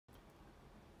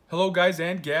Hello guys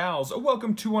and gals,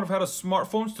 welcome to one of how to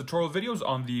smartphones tutorial videos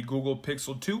on the Google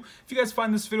Pixel 2. If you guys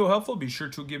find this video helpful, be sure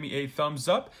to give me a thumbs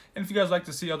up. And if you guys like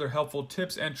to see other helpful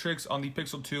tips and tricks on the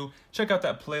Pixel 2, check out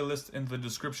that playlist in the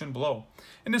description below.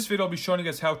 In this video, I'll be showing you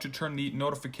guys how to turn the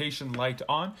notification light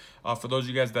on. For those of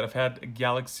you guys that have had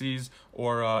Galaxies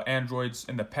or Androids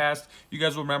in the past, you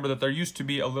guys will remember that there used to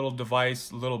be a little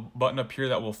device, a little button up here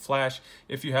that will flash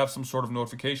if you have some sort of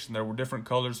notification. There were different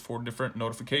colors for different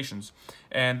notifications.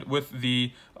 And with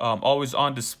the always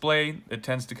on display, it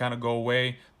tends to kind of go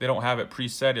away. They don't have it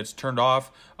preset, it's turned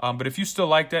off. But if you still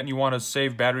like that and you want to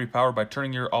save battery power by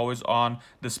turning your always on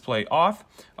display off,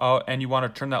 and you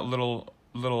want to turn that little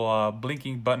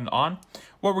blinking button on,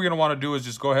 what we're going to want to do is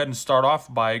just go ahead and start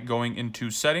off by going into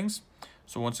settings.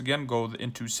 So once again, go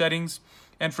into settings,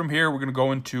 and from here we're going to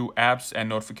go into apps and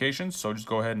notifications. So just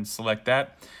go ahead and select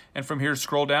that, and from here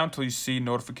scroll down till you see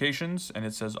notifications and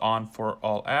it says on for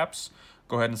all apps.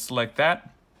 Go ahead and select that,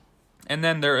 and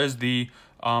then there is the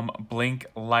blink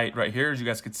light right here. As you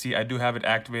guys can see, I do have it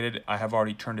activated. I have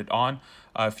already turned it on.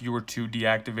 If you were to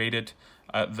deactivate it,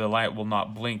 the light will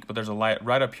not blink, but there's a light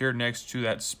right up here next to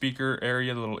that speaker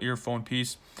area, the little earphone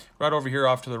piece, right over here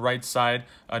off to the right side.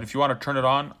 And if you want to turn it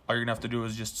on, all you're gonna have to do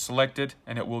is just select it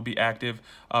and it will be active.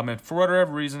 And for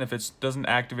whatever reason, if it doesn't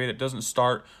activate, it doesn't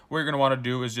start, what you're gonna want to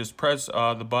do is just press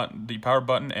the power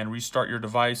button and restart your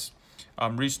device.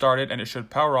 Restart it and it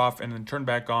should power off and then turn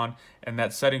back on, and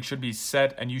that setting should be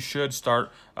set, and you should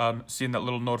start seeing that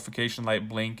little notification light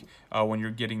blink when you're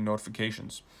getting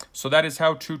notifications. So that is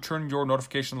how to turn your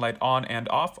notification light on and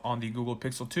off on the Google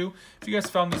Pixel 2. If you guys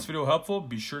found this video helpful,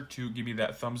 be sure to give me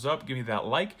that thumbs up, give me that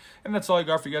like, and that's all I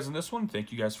got for you guys on this one.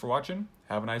 Thank you guys for watching.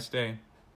 Have a nice day.